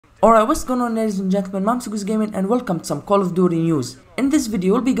Alright, what's going on, ladies and gentlemen? I'm CTigirsGaming and welcome to some Call of Duty news. In this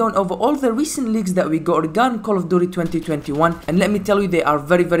video, we'll be going over all the recent leaks that we got regarding Call of Duty 2021, and let me tell you, they are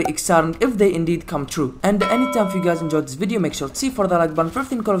very exciting if they indeed come true. And anytime if you guys enjoyed this video, make sure to see for the like button. For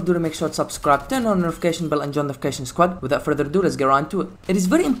everything Call of Duty, make sure to subscribe, turn on the notification bell and join the notification squad. Without further ado, let's get right into it. It is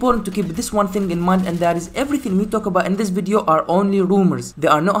very important to keep this one thing in mind, and that is everything we talk about in this video are only rumors. They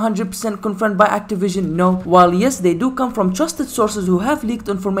are not 100% confirmed by Activision, no. While yes, they do come from trusted sources who have leaked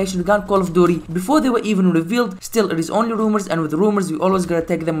information regarding Call of Duty before they were even revealed, still it is only rumors, and with rumors we always gotta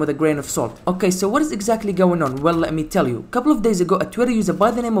take them with a grain of salt. Okay, so what is exactly going on? Well, let me tell you. A couple of days ago, a Twitter user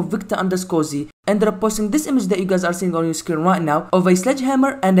by the name of Victor_Z ended up posting this image that you guys are seeing on your screen right now of a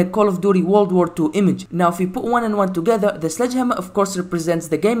sledgehammer and a Call of Duty World War II image. Now if you put one and one together, the sledgehammer of course represents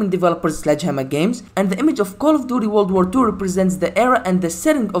the gaming developers Sledgehammer Games, and the image of Call of Duty World War II represents the era and the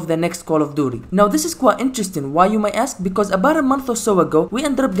setting of the next Call of Duty. Now this is quite interesting. Why, you may ask? Because about a month or so ago we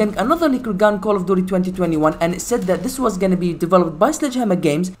ended up getting another leak regarding Call of Duty 2021, and it said that this was going to be developed by Sledgehammer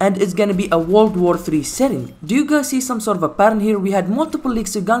Games and it's going to be a World War III setting. Do you guys see some sort of a pattern here? We had multiple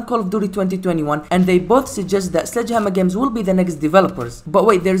leaks regarding Call of Duty 2021 and they both suggest that Sledgehammer Games will be the next developers. But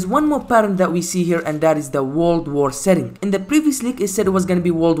wait, there's one more pattern that we see here, and that is the World War setting. In the previous leak it said it was going to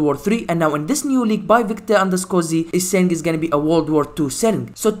be World War III, and now in this new leak by Victor_Z is saying it's going to be a World War II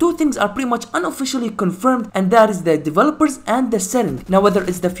setting. So two things are pretty much unofficially confirmed, and that is the developers and the setting. Now whether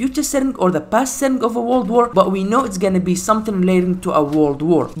it's the future setting or the past setting of a world war, but we know it's going to be something relating to a world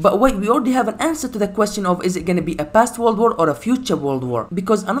war. But wait, we already have an answer to the question of is it going to be a past world war or a future world war,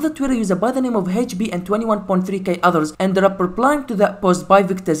 because another Twitter user by the name of HB and 21.3k others ended up replying to that post by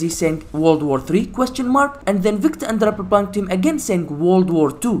Victor Z saying World War III question mark, and then Victor ended up replying to him again saying World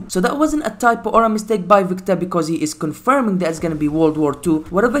War II. So that wasn't a typo or a mistake by Victor, because he is confirming that it's going to be World War II.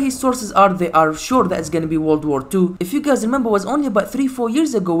 Whatever his sources are, they are sure that it's going to be World War II. If you guys remember, it was only about 3-4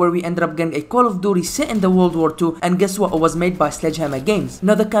 years ago where we ended up getting a Call of Duty set in the World War II, and guess what? It was made by Sledgehammer Games.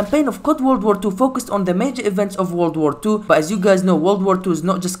 Now the campaign of COD World War II focused on the major events of World War II, but as you guys know, World War II is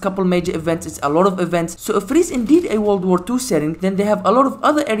not just a couple major events, it's a lot of events. So if it is indeed a World War II setting, then they have a lot of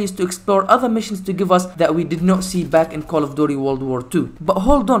other areas to explore, other missions to give us that we did not see back in Call of Duty World War II. But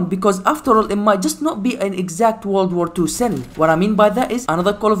hold on, because after all, it might just not be an exact World War II setting. What I mean by that is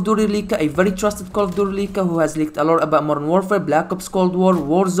another Call of Duty leaker, a very trusted Call of Duty leaker who has leaked a lot about Modern Warfare, Black Ops Cold War,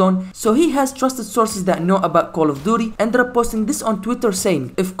 Warzone. So he has trusted sources that know about Call of Duty, ended up posting this on Twitter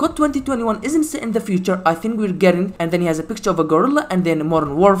saying, if COD 2021 isn't set in the future, I think we're getting, and then he has a picture of a Guerrilla and then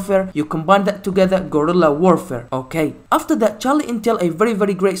Modern Warfare. You combine that together, Guerrilla Warfare. Okay. After that, Charlie Intel, a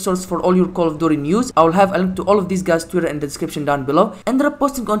very great source for all your Call of Duty news, I will have a link to all of these guys' Twitter in the description down below, ended up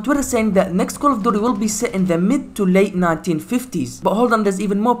posting on Twitter saying that next Call of Duty will be set in the mid to late 1950s. But hold on, there's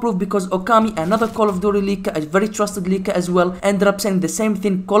even more proof, because Okami, another Call of Duty leaker, a very trusted leaker as well, ended up saying the same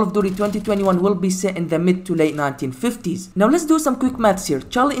thing. Call of Duty 2021 will be set in the mid to late 1950s. Now let's do some quick maths here.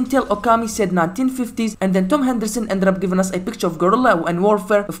 Charlie Intel, Okami said 1950s, and then Tom Henderson ended up giving us a picture of Guerrilla and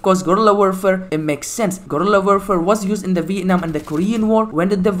Warfare. Of course, Guerrilla Warfare, it makes sense. Guerrilla Warfare was used in the Vietnam and the Korean War. When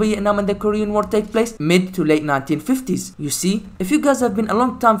did the Vietnam and the Korean War take place? Mid to late 1950s. You see, if you guys have been a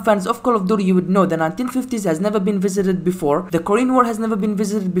long time fans of Call of Duty, you would know the 1950s has never been visited before. The Korean War has never been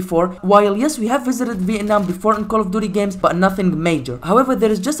visited before. While yes, we have visited Vietnam before in Call of Duty games, but nothing major. However,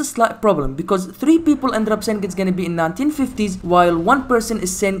 there is just a slight problem, because 3 people ended up saying it's going to be in 1950s, while 1 person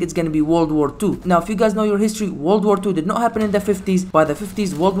is saying it's going to be World War II. Now if you guys know your history, World War II did not happen in the 50s. By the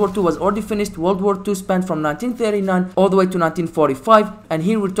 50s, World War II was already finished. World War II spanned from 1939 all the way to 1945, and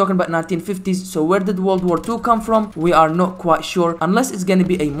here we're talking about 1950s. So where did World War II come from? We are not quite sure, unless it's going to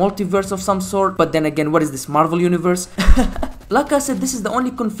be a multiverse of some sort. But then again, what is this, Marvel Universe? Like I said, this is the only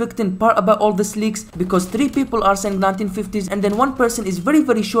conflicting part about all these leaks, because 3 people are saying 1950s and then 1 person is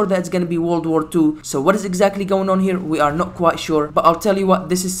very sure that it's going to be World War II. So what is exactly going on here? We are not quite sure, but I'll tell you what,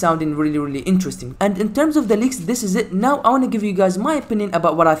 this is sounding really interesting. And in terms of the leaks, this is it. Now I want to give you guys my opinion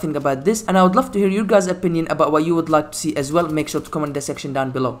about what I think about this, and I would love to hear your guys' opinion about what you would like to see as well. Make sure to comment in the section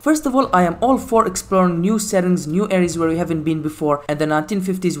down below. First of all, I am all for exploring new settings, new areas where we haven't been before, and the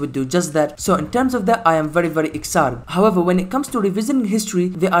 1950s would do just that. So in terms of that, I am very excited. However, when it comes to revisiting history,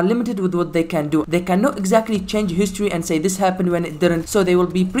 they are limited with what they can do. They cannot exactly change history and say this happened when it didn't. So they will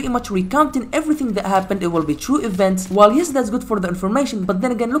be pretty much recounting everything that happened. It will be true events. While yes, that's good for the information, but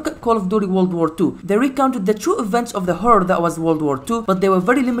then again, look at Call of Duty World War II. They recounted the true events of the horror that was World War II, but they were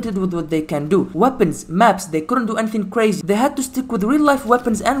very limited with what they can do. Weapons, maps, they couldn't do anything crazy. They had to stick with real life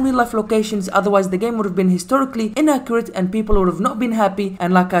weapons and real life locations, otherwise the game would have been historically inaccurate and people would have not been happy,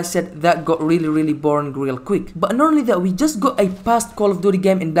 and like I said, that got really boring real quick. But not only that, we just got got a past Call of Duty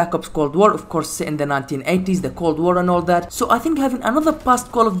game in Black Ops Cold War, of course set in the 1980s, the Cold War and all that. So I think having another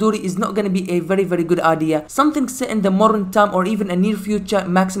past Call of Duty is not gonna be a very good idea. Something set in the modern time or even a near future,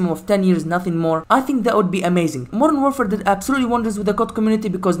 maximum of 10 years, nothing more. I think that would be amazing. Modern Warfare did absolutely wonders with the COD community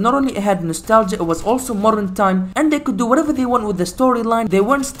because not only it had nostalgia, it was also modern time, and they could do whatever they want with the storyline. They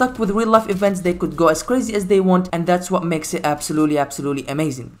weren't stuck with real life events, they could go as crazy as they want, and that's what makes it absolutely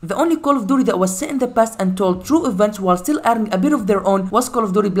amazing. The only Call of Duty that was set in the past and told true events while still adding a bit of their own was Call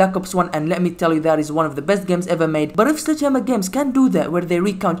of Duty Black Ops 1, and let me tell you, that is one of the best games ever made. But if Sledgehammer Games can do that, where they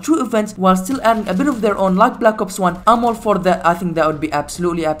recount true events while still adding a bit of their own like Black Ops 1, I'm all for that. I think that would be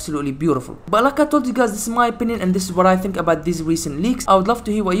absolutely beautiful. But like I told you guys, this is my opinion and this is what I think about these recent leaks. I would love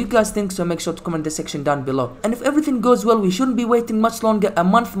to hear what you guys think, so make sure to comment in the section down below. And if everything goes well, we shouldn't be waiting much longer, a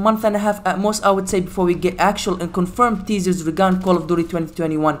month and a half at most, I would say, before we get actual and confirmed teasers regarding Call of Duty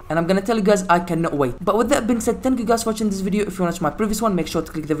 2021, and I'm gonna tell you guys, I cannot wait. But with that being said, thank you guys for watching this video. If you want to watch my previous one, make sure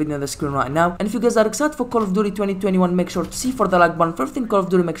to click the video on the screen right now. And if you guys are excited for Call of Duty 2021, make sure to see for the like button. For everything Call of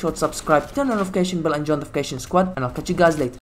Duty, make sure to subscribe, turn on the notification bell and join the notification squad, and I'll catch you guys later.